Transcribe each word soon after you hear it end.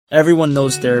Everyone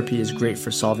knows therapy is great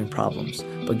for solving problems,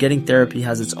 but getting therapy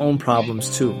has its own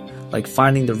problems too, like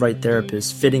finding the right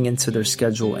therapist, fitting into their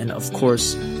schedule, and of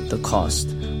course, the cost.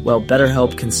 Well,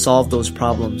 BetterHelp can solve those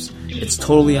problems. It's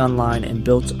totally online and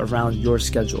built around your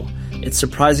schedule. It's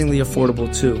surprisingly affordable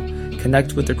too.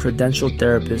 Connect with a credentialed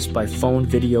therapist by phone,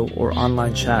 video, or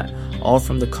online chat, all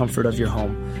from the comfort of your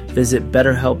home. Visit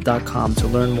BetterHelp.com to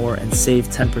learn more and save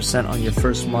 10% on your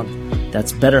first month.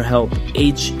 That's BetterHelp,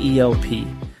 H-E-L-P.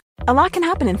 A lot can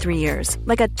happen in 3 years,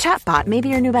 like a chatbot may be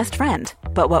your new best friend.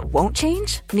 But what won't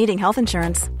change? Needing health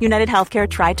insurance. United Healthcare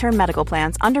Tri-Term Medical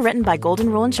Plans, underwritten by Golden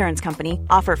Rule Insurance Company,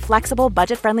 offer flexible,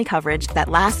 budget-friendly coverage that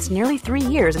lasts nearly 3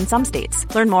 years in some states.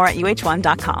 Learn more at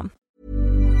uh1.com.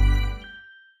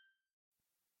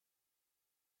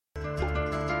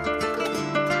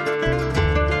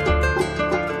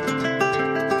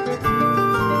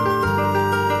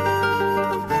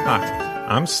 Hi,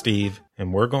 I'm Steve,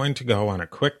 and we're going to go on a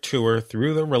quick tour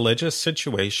through the religious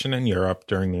situation in Europe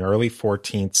during the early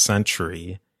 14th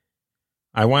century.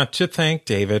 I want to thank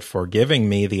David for giving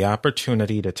me the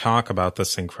opportunity to talk about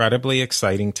this incredibly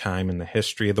exciting time in the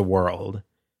history of the world.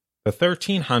 The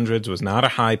 1300s was not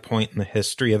a high point in the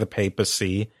history of the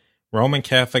papacy, Roman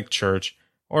Catholic Church,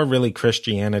 or really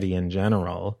Christianity in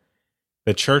general.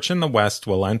 The Church in the West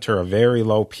will enter a very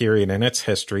low period in its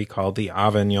history called the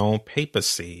Avignon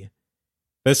Papacy.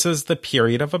 This is the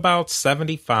period of about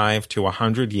 75 to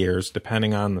 100 years,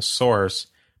 depending on the source,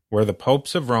 where the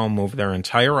popes of Rome moved their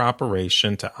entire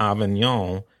operation to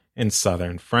Avignon in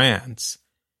southern France.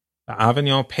 The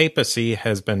Avignon Papacy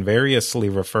has been variously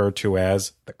referred to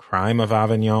as the Crime of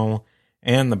Avignon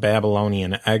and the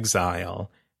Babylonian Exile,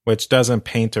 which doesn't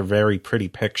paint a very pretty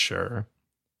picture.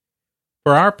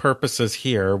 For our purposes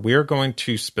here, we're going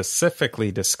to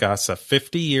specifically discuss a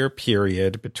 50-year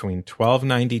period between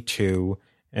 1292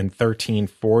 and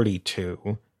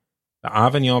 1342. The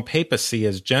Avignon Papacy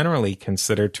is generally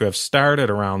considered to have started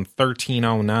around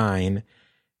 1309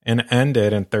 and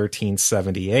ended in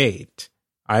 1378.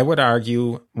 I would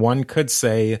argue one could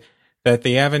say that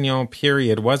the Avignon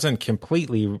period wasn't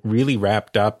completely really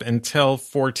wrapped up until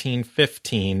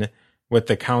 1415 with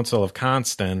the Council of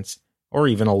Constance, or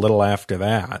even a little after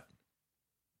that.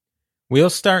 We'll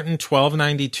start in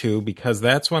 1292 because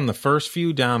that's when the first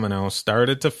few dominoes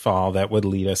started to fall that would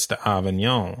lead us to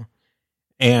Avignon,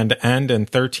 and end in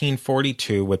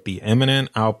 1342 with the imminent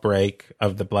outbreak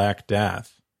of the Black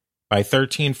Death. By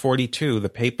 1342, the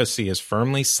papacy is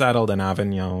firmly settled in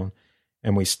Avignon,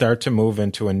 and we start to move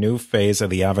into a new phase of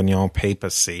the Avignon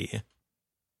Papacy.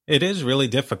 It is really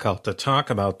difficult to talk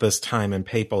about this time in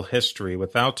papal history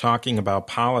without talking about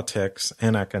politics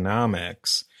and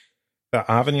economics. The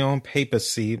Avignon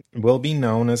Papacy will be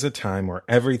known as a time where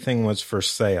everything was for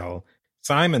sale.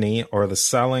 Simony, or the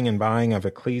selling and buying of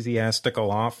ecclesiastical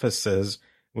offices,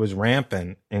 was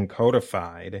rampant and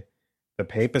codified. The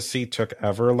papacy took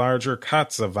ever larger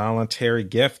cuts of voluntary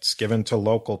gifts given to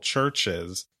local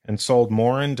churches and sold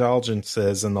more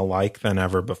indulgences and the like than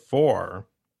ever before.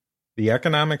 The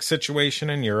economic situation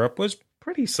in Europe was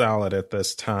pretty solid at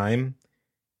this time.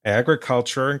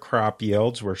 Agriculture and crop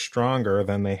yields were stronger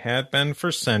than they had been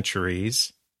for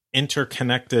centuries.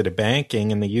 Interconnected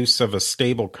banking and the use of a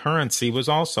stable currency was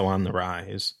also on the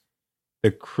rise.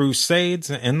 The Crusades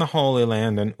in the Holy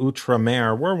Land and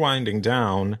Outremer were winding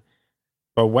down,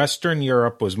 but Western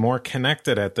Europe was more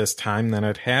connected at this time than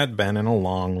it had been in a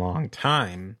long, long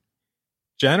time.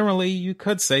 Generally, you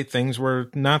could say things were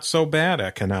not so bad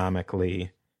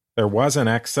economically. There was an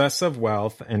excess of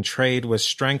wealth and trade was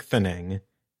strengthening.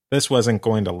 This wasn't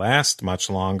going to last much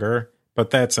longer, but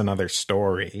that's another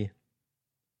story.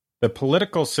 The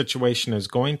political situation is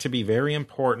going to be very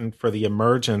important for the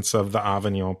emergence of the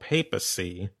Avignon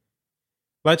Papacy.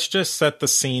 Let's just set the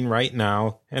scene right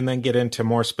now and then get into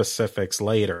more specifics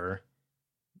later.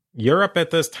 Europe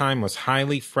at this time was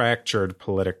highly fractured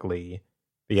politically.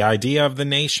 The idea of the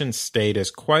nation-state is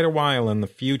quite a while in the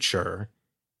future.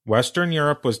 Western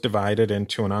Europe was divided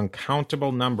into an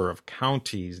uncountable number of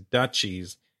counties,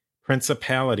 duchies,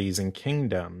 principalities, and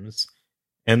kingdoms.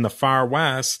 In the far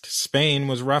west, Spain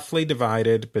was roughly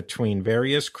divided between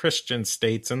various Christian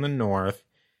states in the north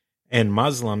and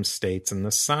Muslim states in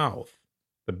the south.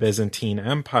 The Byzantine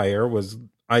Empire was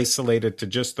isolated to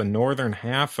just the northern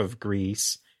half of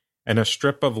Greece and a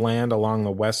strip of land along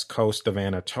the west coast of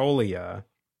Anatolia.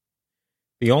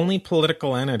 The only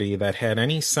political entity that had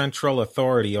any central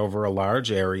authority over a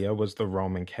large area was the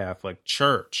Roman Catholic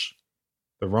Church.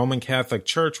 The Roman Catholic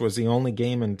Church was the only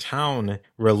game in town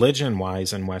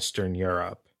religion-wise in Western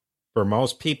Europe. For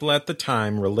most people at the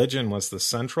time, religion was the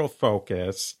central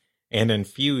focus and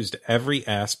infused every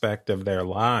aspect of their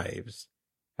lives.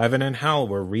 Heaven and hell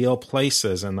were real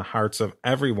places in the hearts of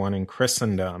everyone in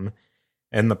Christendom,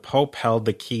 and the Pope held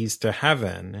the keys to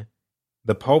heaven.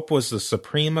 The Pope was the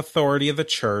supreme authority of the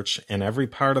Church, and every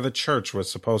part of the Church was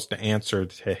supposed to answer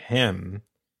to him.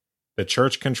 The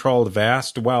Church controlled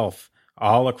vast wealth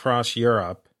all across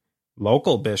Europe.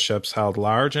 Local bishops held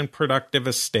large and productive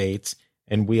estates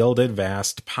and wielded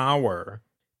vast power.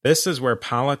 This is where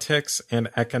politics and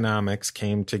economics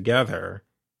came together.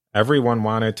 Everyone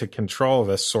wanted to control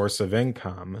this source of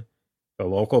income. The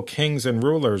local kings and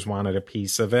rulers wanted a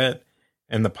piece of it,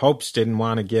 and the popes didn't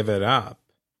want to give it up.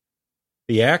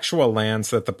 The actual lands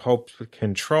that the Pope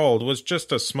controlled was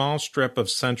just a small strip of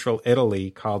central Italy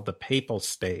called the Papal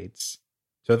States.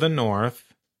 To the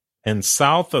north and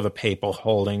south of the papal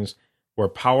holdings were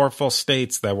powerful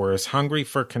states that were as hungry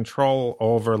for control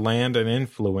over land and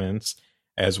influence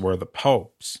as were the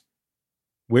popes.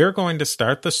 We're going to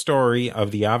start the story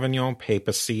of the Avignon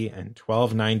Papacy in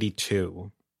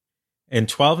 1292. In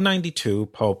 1292,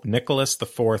 Pope Nicholas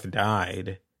IV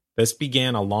died. This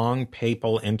began a long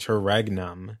papal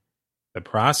interregnum. The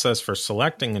process for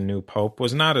selecting a new pope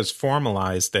was not as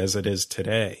formalized as it is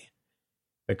today.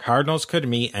 The cardinals could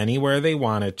meet anywhere they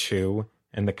wanted to,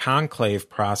 and the conclave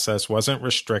process wasn't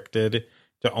restricted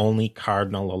to only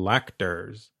cardinal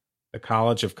electors. The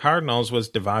College of Cardinals was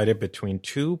divided between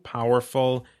two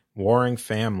powerful warring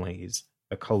families,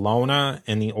 the Colonna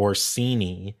and the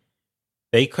Orsini.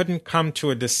 They couldn't come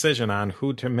to a decision on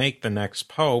who to make the next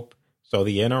pope, so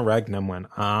the interregnum went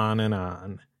on and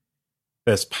on.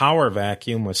 This power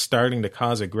vacuum was starting to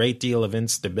cause a great deal of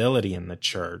instability in the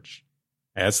Church.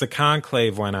 As the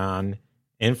conclave went on,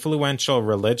 influential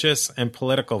religious and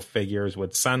political figures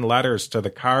would send letters to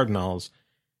the cardinals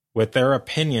with their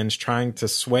opinions trying to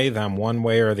sway them one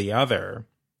way or the other.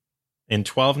 In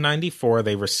 1294,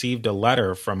 they received a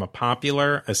letter from a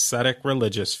popular ascetic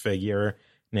religious figure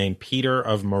named Peter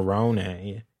of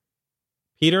Morone.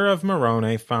 Peter of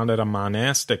Morone founded a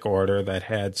monastic order that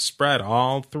had spread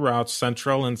all throughout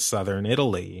central and southern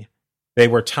Italy. They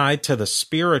were tied to the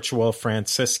spiritual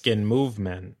Franciscan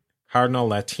movement. Cardinal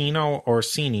Latino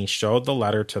Orsini showed the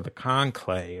letter to the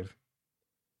conclave.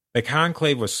 The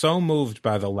conclave was so moved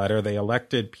by the letter they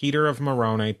elected Peter of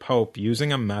Morone pope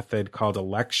using a method called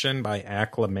election by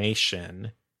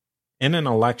acclamation. In an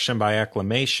election by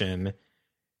acclamation,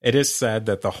 it is said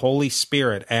that the Holy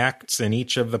Spirit acts in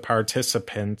each of the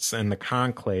participants in the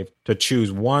conclave to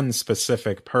choose one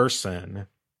specific person.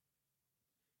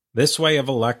 This way of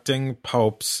electing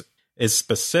popes is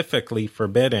specifically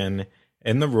forbidden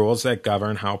in the rules that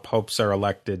govern how popes are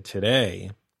elected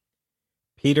today.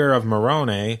 Peter of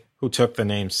Morone, who took the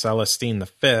name Celestine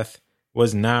V,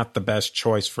 was not the best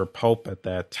choice for pope at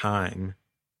that time.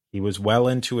 He was well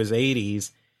into his 80s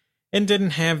and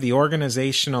didn't have the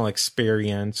organizational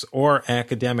experience or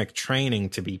academic training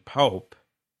to be pope.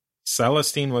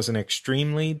 Celestine was an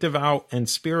extremely devout and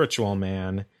spiritual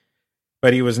man,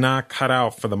 but he was not cut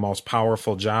out for the most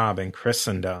powerful job in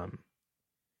Christendom.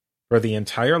 For the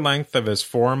entire length of his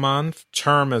 4-month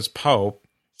term as pope,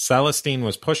 Celestine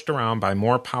was pushed around by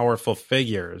more powerful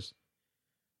figures.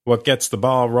 What gets the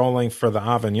ball rolling for the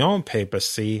Avignon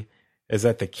Papacy is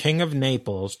that the King of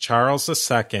Naples, Charles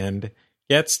II,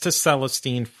 gets to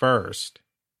Celestine first.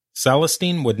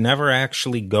 Celestine would never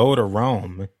actually go to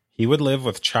Rome. He would live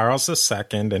with Charles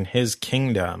II in his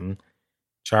kingdom.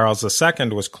 Charles II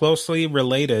was closely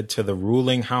related to the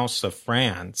ruling house of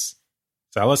France.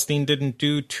 Celestine didn't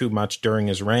do too much during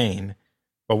his reign,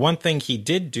 but one thing he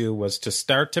did do was to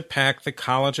start to pack the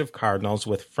College of Cardinals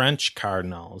with French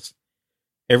cardinals.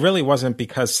 It really wasn't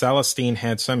because Celestine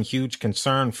had some huge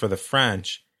concern for the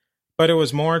French, but it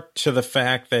was more to the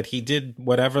fact that he did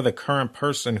whatever the current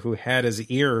person who had his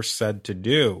ear said to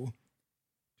do.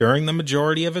 During the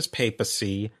majority of his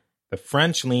papacy, the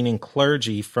French-leaning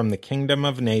clergy from the Kingdom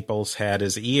of Naples had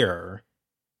his ear.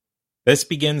 This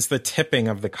begins the tipping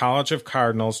of the College of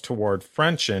Cardinals toward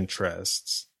French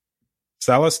interests.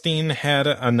 Celestine had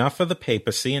enough of the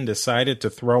papacy and decided to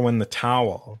throw in the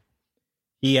towel.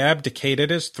 He abdicated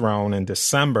his throne in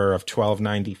December of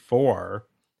 1294.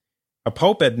 A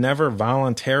pope had never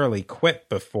voluntarily quit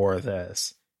before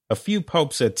this. A few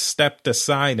popes had stepped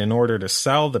aside in order to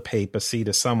sell the papacy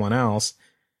to someone else,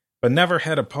 but never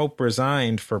had a pope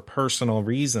resigned for personal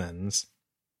reasons.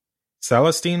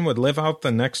 Celestine would live out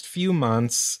the next few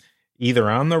months either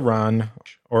on the run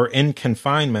or in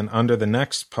confinement under the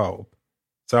next pope.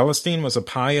 Celestine was a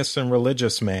pious and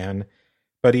religious man,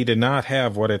 but he did not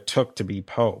have what it took to be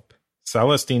pope.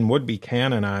 Celestine would be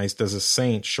canonized as a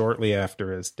saint shortly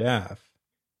after his death.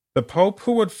 The pope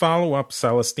who would follow up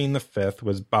Celestine V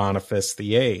was Boniface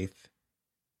VIII.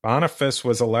 Boniface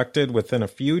was elected within a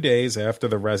few days after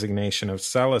the resignation of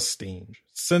Celestine.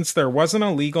 Since there wasn't a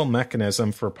legal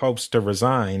mechanism for popes to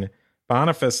resign,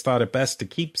 Boniface thought it best to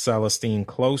keep Celestine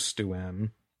close to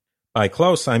him. By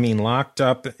close, I mean locked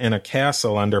up in a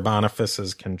castle under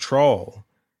Boniface's control.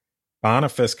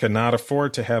 Boniface could not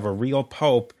afford to have a real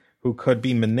pope who could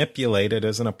be manipulated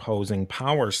as an opposing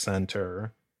power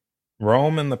center.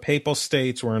 Rome and the Papal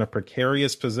States were in a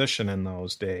precarious position in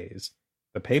those days.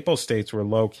 The Papal States were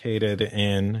located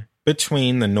in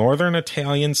between the northern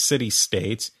Italian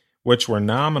city-states, which were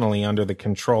nominally under the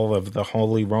control of the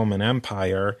Holy Roman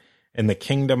Empire, and the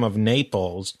Kingdom of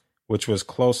Naples, which was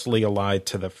closely allied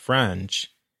to the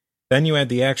French. Then you had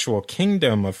the actual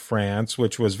Kingdom of France,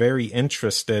 which was very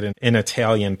interested in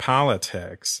Italian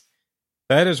politics.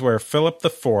 That is where Philip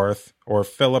IV, or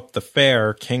Philip the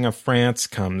Fair, King of France,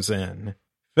 comes in.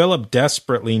 Philip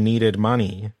desperately needed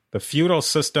money. The feudal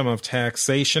system of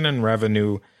taxation and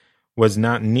revenue was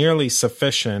not nearly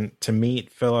sufficient to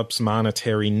meet Philip's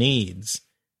monetary needs.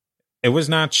 It was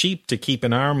not cheap to keep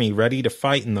an army ready to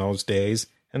fight in those days,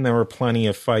 and there were plenty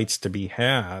of fights to be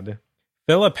had.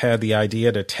 Philip had the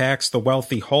idea to tax the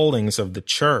wealthy holdings of the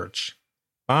church.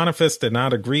 Boniface did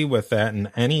not agree with that in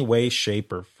any way,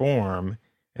 shape, or form,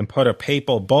 and put a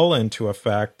papal bull into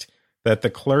effect that the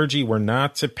clergy were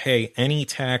not to pay any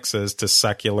taxes to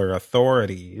secular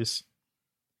authorities.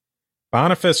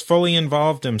 Boniface fully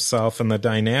involved himself in the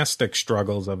dynastic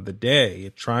struggles of the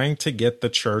day, trying to get the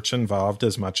church involved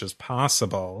as much as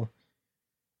possible.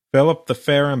 Philip the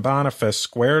Fair and Boniface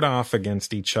squared off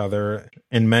against each other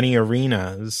in many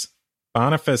arenas.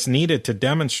 Boniface needed to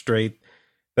demonstrate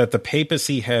that the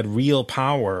papacy had real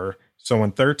power, so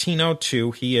in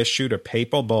 1302 he issued a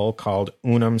papal bull called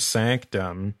Unum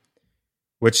Sanctum,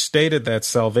 which stated that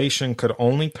salvation could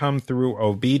only come through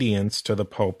obedience to the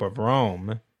Pope of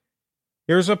Rome.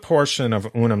 Here's a portion of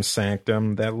Unum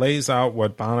Sanctum that lays out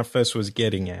what Boniface was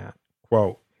getting at.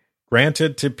 Quote,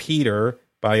 "Granted to Peter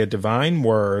by a divine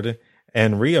word,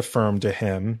 and reaffirmed to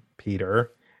him,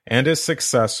 Peter, and his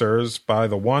successors by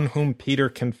the one whom Peter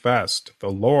confessed, the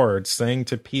Lord, saying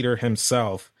to Peter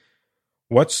himself,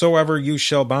 Whatsoever you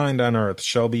shall bind on earth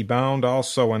shall be bound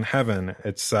also in heaven,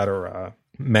 etc."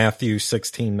 Matthew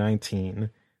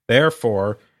 16:19.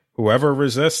 Therefore, whoever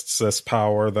resists this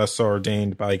power thus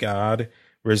ordained by God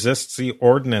resists the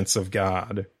ordinance of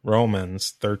God,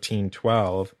 Romans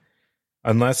 13:12,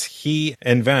 unless he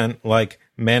invent, like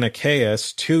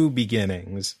Manichaeus, two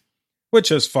beginnings,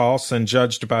 which is false and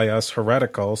judged by us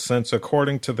heretical, since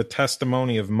according to the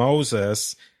testimony of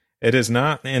Moses, it is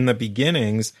not in the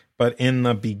beginnings, but in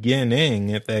the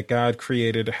beginning that God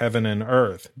created heaven and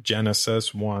earth,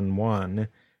 Genesis 1:1.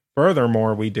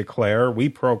 Furthermore, we declare, we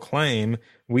proclaim,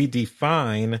 we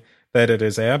define that it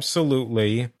is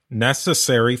absolutely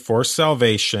necessary for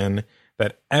salvation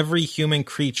that every human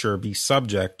creature be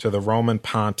subject to the Roman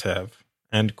pontiff.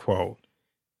 End quote.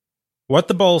 What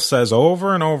the bull says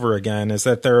over and over again is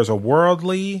that there is a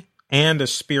worldly and a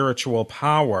spiritual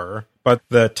power, but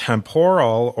the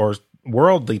temporal or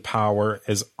worldly power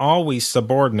is always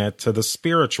subordinate to the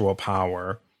spiritual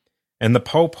power, and the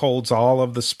Pope holds all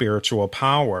of the spiritual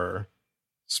power.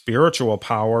 Spiritual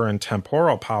power and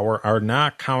temporal power are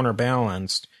not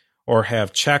counterbalanced or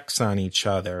have checks on each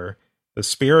other. The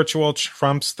spiritual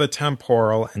trumps the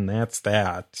temporal, and that's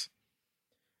that.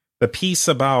 The piece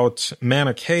about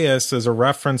Manichaeus is a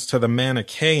reference to the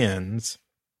Manichaeans.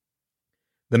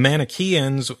 The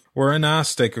Manichaeans were a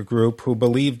Gnostic group who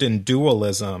believed in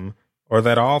dualism, or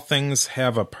that all things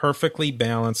have a perfectly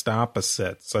balanced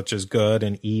opposite, such as good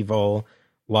and evil,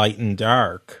 light and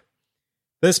dark.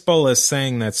 This bull is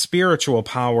saying that spiritual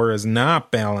power is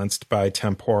not balanced by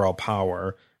temporal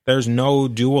power. There's no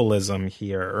dualism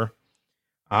here.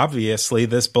 Obviously,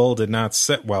 this bull did not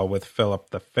sit well with Philip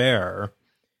the Fair.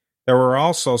 There were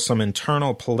also some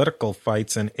internal political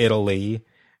fights in Italy,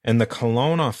 and the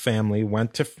Colonna family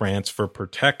went to France for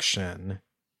protection.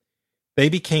 They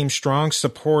became strong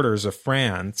supporters of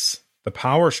France. The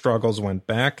power struggles went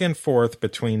back and forth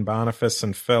between Boniface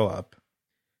and Philip.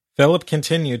 Philip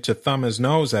continued to thumb his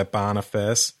nose at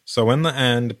Boniface, so in the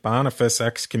end, Boniface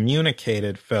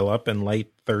excommunicated Philip in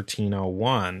late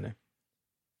 1301.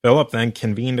 Philip then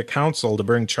convened a council to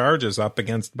bring charges up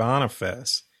against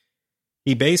Boniface.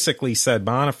 He basically said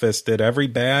Boniface did every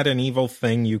bad and evil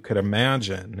thing you could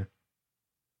imagine.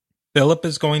 Philip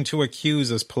is going to accuse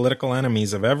his political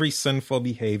enemies of every sinful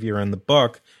behavior in the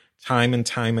book time and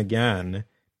time again.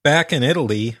 Back in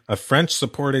Italy, a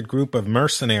French-supported group of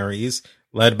mercenaries,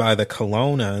 led by the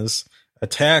Colonnas,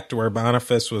 attacked where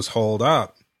Boniface was holed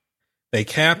up. They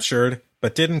captured,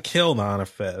 but didn't kill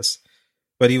Boniface.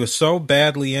 but he was so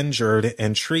badly injured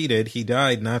and treated he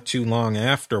died not too long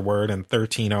afterward in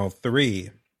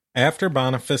 1303. After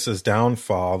Boniface's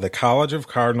downfall, the College of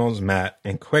Cardinals met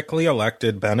and quickly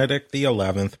elected Benedict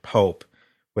XI Pope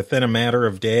within a matter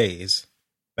of days.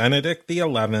 Benedict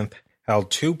XI held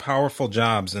two powerful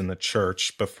jobs in the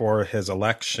church before his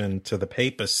election to the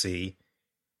papacy.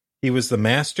 He was the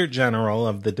Master General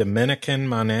of the Dominican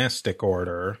monastic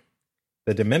order.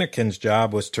 The Dominicans'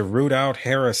 job was to root out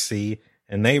heresy,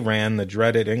 and they ran the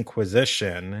dreaded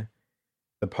Inquisition.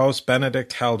 The post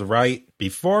Benedict held right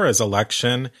before his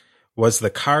election was the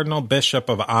Cardinal Bishop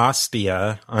of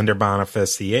Ostia under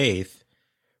Boniface VIII,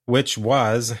 which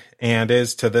was, and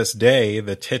is to this day,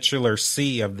 the titular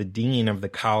see of the Dean of the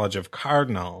College of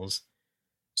Cardinals.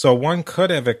 So one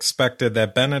could have expected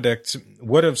that Benedict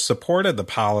would have supported the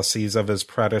policies of his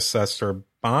predecessor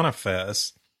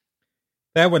Boniface.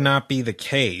 That would not be the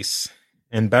case.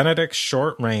 In Benedict's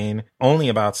short reign, only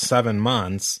about 7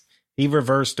 months, he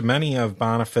reversed many of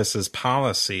Boniface's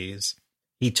policies.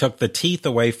 He took the teeth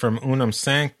away from Unum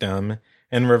Sanctum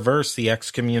and reversed the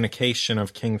excommunication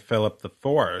of King Philip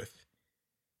IV.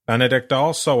 Benedict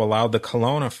also allowed the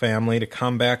Colonna family to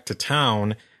come back to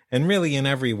town and really in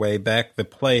every way back the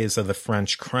plays of the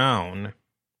French crown.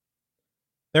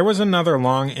 There was another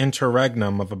long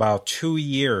interregnum of about 2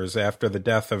 years after the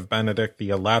death of Benedict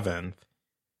XI.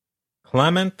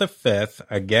 Clement V,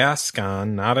 a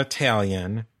Gascon, not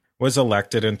Italian, was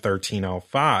elected in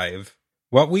 1305.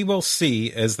 What we will see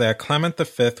is that Clement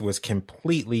V was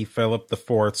completely Philip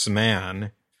IV's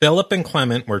man. Philip and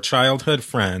Clement were childhood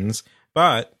friends,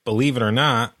 but, believe it or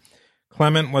not,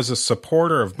 Clement was a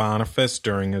supporter of Boniface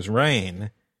during his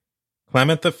reign.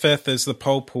 Clement V is the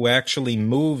pope who actually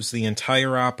moves the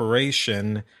entire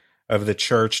operation of the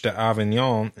church to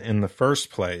Avignon in the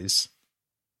first place.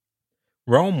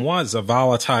 Rome was a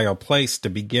volatile place to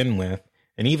begin with,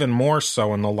 and even more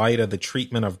so in the light of the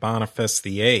treatment of Boniface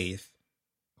VIII.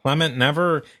 Clement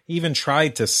never even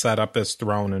tried to set up his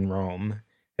throne in Rome.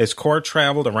 His court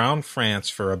traveled around France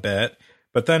for a bit,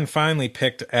 but then finally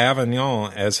picked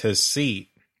Avignon as his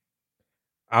seat.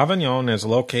 Avignon is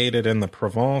located in the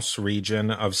Provence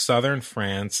region of southern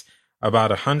France,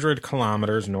 about 100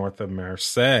 kilometers north of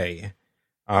Marseille.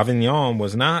 Avignon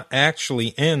was not actually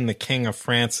in the King of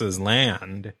France's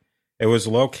land. It was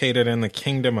located in the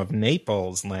Kingdom of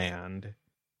Naples' land.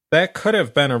 That could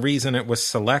have been a reason it was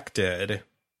selected.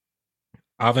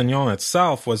 Avignon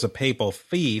itself was a papal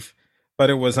fief, but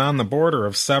it was on the border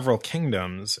of several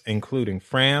kingdoms, including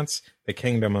France, the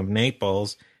Kingdom of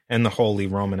Naples, and the Holy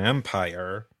Roman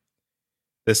Empire.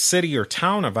 The city or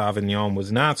town of Avignon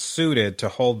was not suited to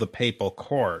hold the papal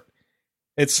court.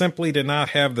 It simply did not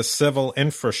have the civil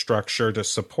infrastructure to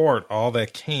support all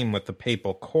that came with the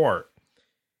papal court.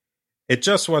 It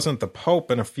just wasn't the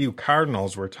Pope and a few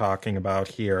cardinals we're talking about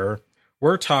here.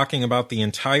 We're talking about the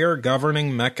entire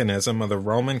governing mechanism of the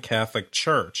Roman Catholic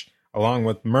Church, along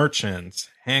with merchants,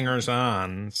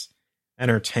 hangers-ons,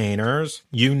 entertainers,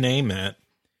 you name it.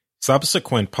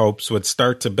 Subsequent popes would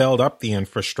start to build up the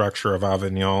infrastructure of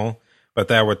Avignon, but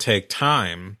that would take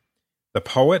time. The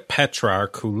poet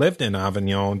Petrarch, who lived in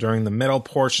Avignon during the middle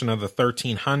portion of the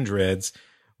 1300s,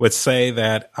 would say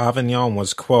that Avignon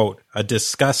was, quote, a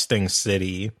disgusting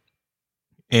city,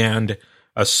 and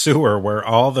a sewer where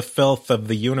all the filth of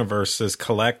the universe is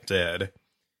collected.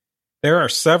 There are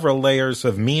several layers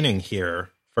of meaning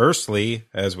here. Firstly,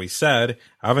 as we said,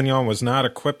 Avignon was not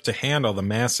equipped to handle the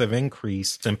massive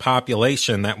increase in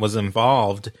population that was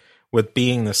involved with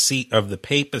being the seat of the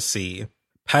papacy.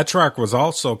 Petrarch was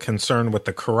also concerned with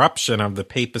the corruption of the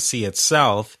papacy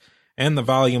itself and the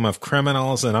volume of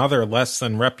criminals and other less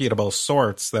than reputable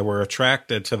sorts that were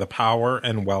attracted to the power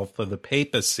and wealth of the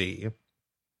papacy.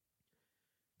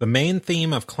 The main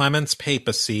theme of Clement's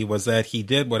papacy was that he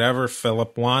did whatever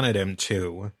Philip wanted him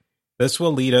to. This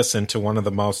will lead us into one of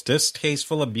the most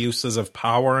distasteful abuses of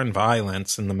power and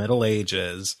violence in the Middle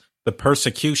Ages, the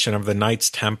persecution of the Knights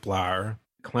Templar.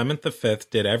 Clement V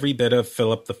did every bit of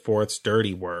Philip IV's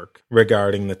dirty work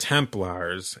regarding the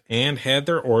Templars, and had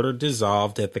their order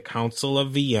dissolved at the Council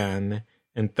of Vienne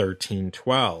in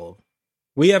 1312.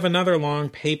 We have another long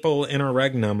papal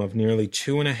interregnum of nearly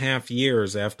 2.5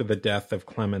 years after the death of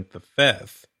Clement V.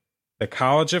 The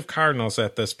College of Cardinals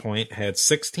at this point had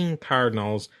 16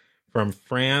 cardinals from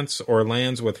France or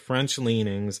lands with French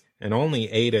leanings and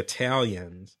only 8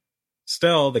 Italians.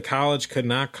 Still, the college could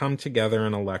not come together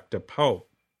and elect a pope.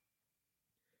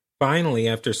 Finally,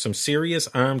 after some serious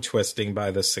arm-twisting by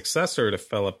the successor to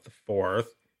Philip IV,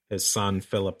 his son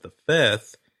Philip V,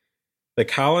 the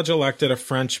college elected a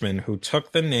Frenchman who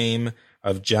took the name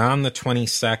of John the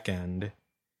 22nd.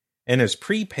 In his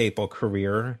pre-papal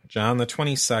career, John the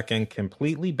 22nd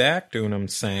completely backed Unum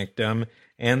Sanctum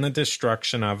and the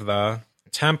destruction of the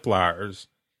Templars.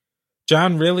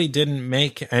 John really didn't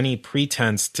make any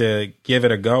pretense to give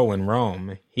it a go in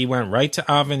Rome. He went right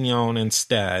to Avignon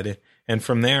instead, and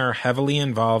from there heavily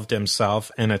involved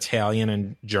himself in Italian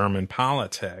and German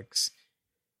politics.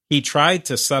 He tried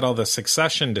to settle the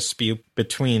succession dispute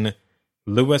between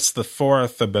Louis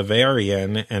IV the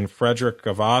Bavarian and Frederick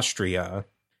of Austria.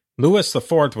 Louis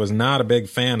IV was not a big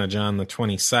fan of John the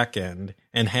 22nd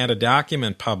and had a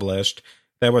document published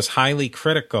that was highly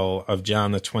critical of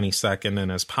John the 22nd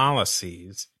and his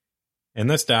policies. In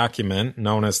this document,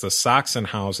 known as the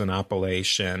Sachsenhausen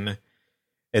Appellation,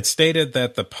 it stated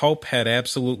that the Pope had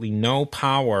absolutely no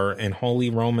power in Holy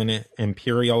Roman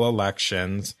imperial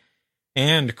elections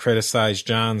and criticized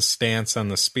John's stance on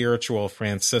the spiritual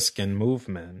Franciscan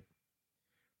movement.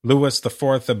 Louis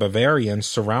IV the Bavarian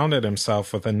surrounded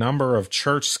himself with a number of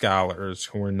church scholars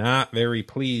who were not very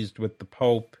pleased with the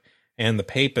Pope and the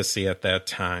papacy at that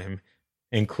time,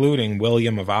 including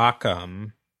William of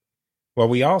Ockham. What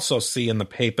we also see in the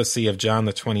papacy of John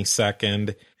the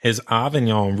 22nd is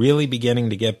Avignon really beginning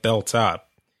to get built up.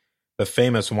 The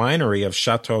famous winery of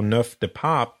Chateau Neuf de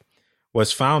Pape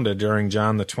was founded during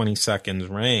John the 22nd's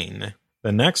reign.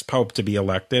 The next pope to be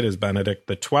elected is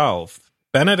Benedict XII.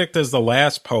 Benedict is the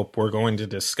last pope we're going to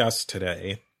discuss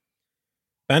today.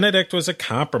 Benedict was a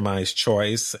compromise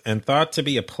choice and thought to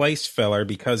be a place filler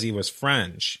because he was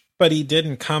French, but he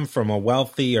didn't come from a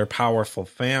wealthy or powerful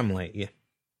family.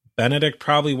 Benedict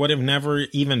probably would have never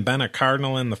even been a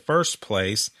cardinal in the first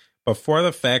place, but for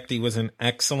the fact he was an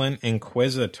excellent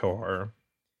inquisitor.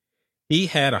 He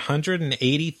had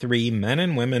 183 men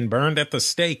and women burned at the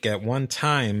stake at one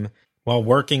time while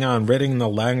working on ridding the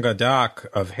Languedoc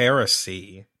of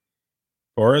heresy.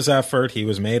 For his effort, he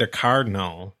was made a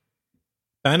cardinal.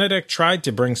 Benedict tried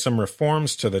to bring some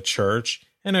reforms to the church,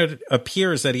 and it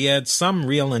appears that he had some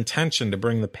real intention to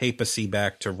bring the papacy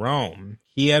back to Rome.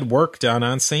 He had work done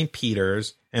on St.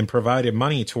 Peter's and provided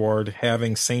money toward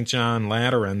having St. John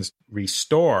Lateran's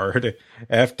restored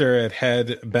after it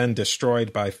had been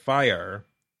destroyed by fire.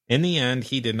 In the end,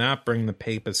 he did not bring the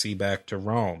papacy back to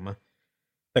Rome.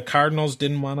 The cardinals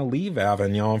didn't want to leave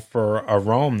Avignon for a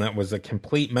Rome that was a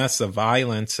complete mess of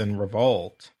violence and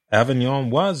revolt. Avignon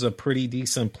was a pretty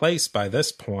decent place by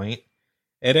this point.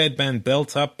 It had been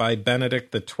built up by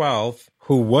Benedict XII,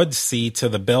 who would see to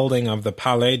the building of the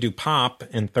Palais du Pape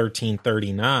in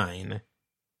 1339.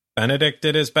 Benedict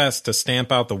did his best to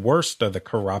stamp out the worst of the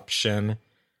corruption,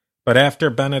 but after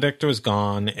Benedict was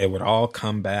gone, it would all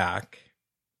come back.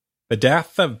 The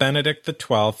death of Benedict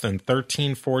XII in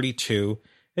 1342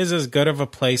 is as good of a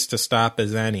place to stop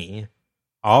as any.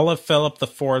 All of Philip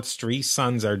IV's 3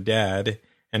 sons are dead,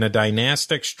 and a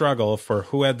dynastic struggle for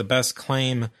who had the best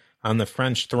claim on the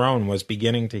French throne was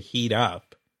beginning to heat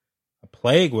up. A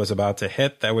plague was about to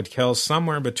hit that would kill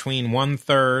somewhere between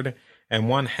 1/3 and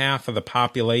 1/2 of the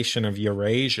population of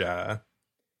Eurasia.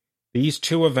 These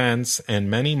 2 events and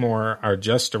many more are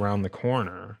just around the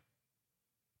corner.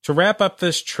 To wrap up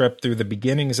this trip through the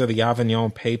beginnings of the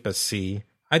Avignon papacy,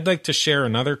 I'd like to share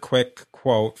another quick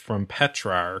quote from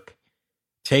Petrarch,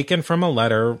 taken from a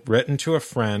letter written to a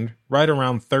friend right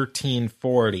around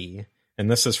 1340,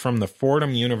 and this is from the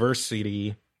Fordham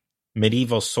University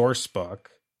Medieval Sourcebook.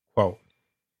 Quote,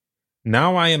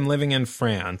 "Now I am living in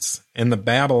France, in the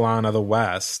Babylon of the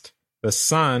West. The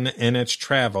sun in its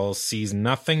travels sees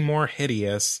nothing more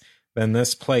hideous than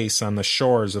this place on the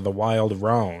shores of the wild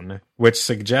Rhone, which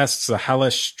suggests the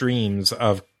hellish streams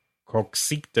of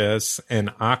Cocytus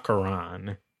and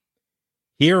Acheron.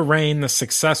 Here reign the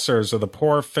successors of the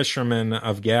poor fishermen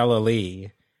of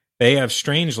Galilee. They have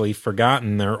strangely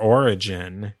forgotten their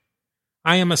origin.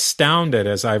 I am astounded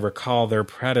as I recall their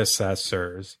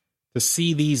predecessors, to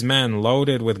see these men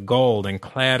loaded with gold and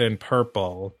clad in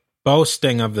purple,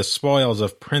 boasting of the spoils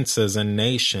of princes and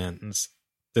nations,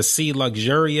 to see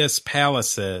luxurious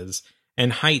palaces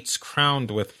and heights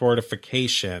crowned with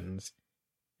fortifications,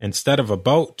 instead of a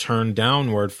boat turned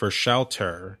downward for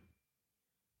shelter.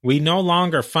 We no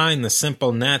longer find the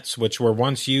simple nets which were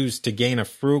once used to gain a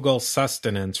frugal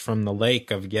sustenance from the lake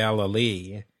of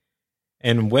Galilee,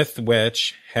 and with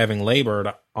which, having labored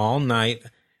all night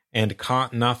and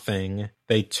caught nothing,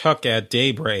 they took at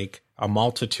daybreak a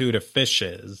multitude of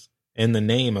fishes, in the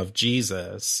name of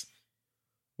Jesus.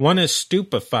 One is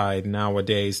stupefied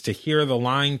nowadays to hear the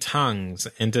lying tongues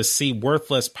and to see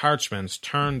worthless parchments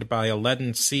turned by a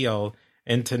leaden seal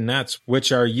into nets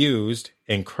which are used,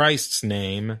 in Christ's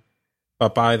name,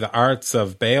 but by the arts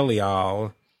of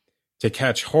Belial, to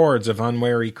catch hordes of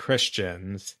unwary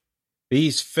Christians.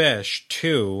 These fish,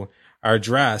 too, are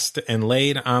dressed and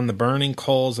laid on the burning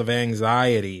coals of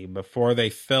anxiety before they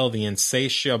fill the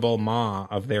insatiable maw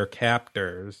of their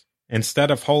captors. Instead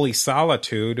of holy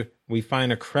solitude, we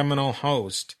find a criminal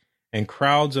host and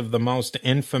crowds of the most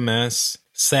infamous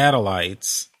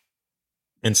satellites.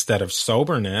 Instead of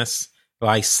soberness,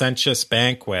 licentious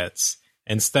banquets.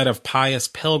 Instead of pious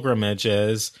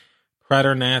pilgrimages,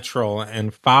 preternatural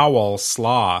and foul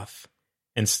sloth.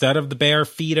 Instead of the bare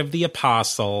feet of the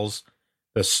apostles,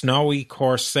 the snowy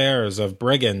corsairs of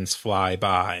brigands fly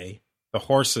by, the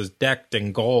horses decked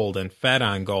in gold and fed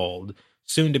on gold,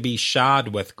 soon to be shod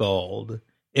with gold,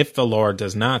 if the Lord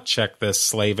does not check this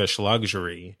slavish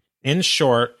luxury. In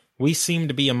short, we seem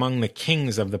to be among the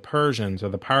kings of the Persians or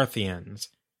the Parthians,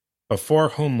 before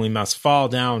whom we must fall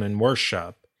down and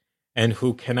worship, and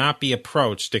who cannot be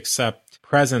approached except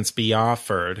presents be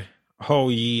offered. O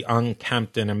ye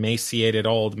unkempt and emaciated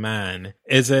old men,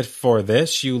 is it for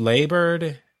this you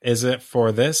labored? Is it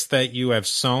for this that you have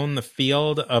sown the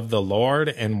field of the Lord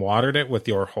and watered it with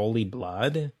your holy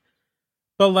blood?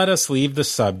 But let us leave the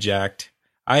subject.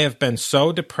 I have been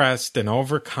so depressed and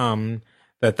overcome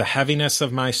that the heaviness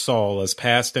of my soul is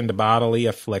passed into bodily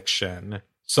affliction,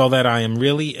 so that I am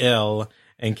really ill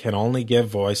and can only give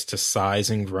voice to sighs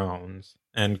and groans."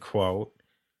 End quote.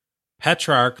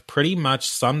 Petrarch pretty much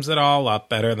sums it all up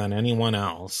better than anyone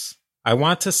else. I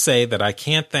want to say that I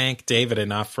can't thank David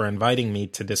enough for inviting me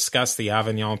to discuss the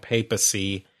Avignon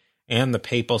Papacy and the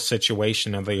papal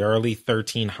situation of the early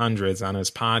 1300s on his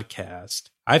podcast.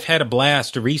 I've had a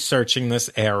blast researching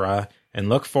this era and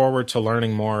look forward to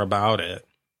learning more about it.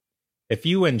 If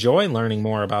you enjoy learning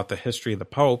more about the history of the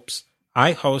popes,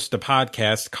 I host a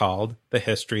podcast called the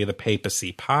History of the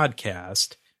Papacy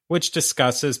Podcast, which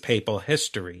discusses papal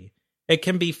history. It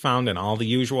can be found in all the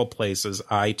usual places,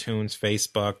 iTunes,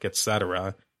 Facebook,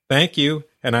 etc. Thank you,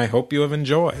 and I hope you have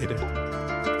enjoyed.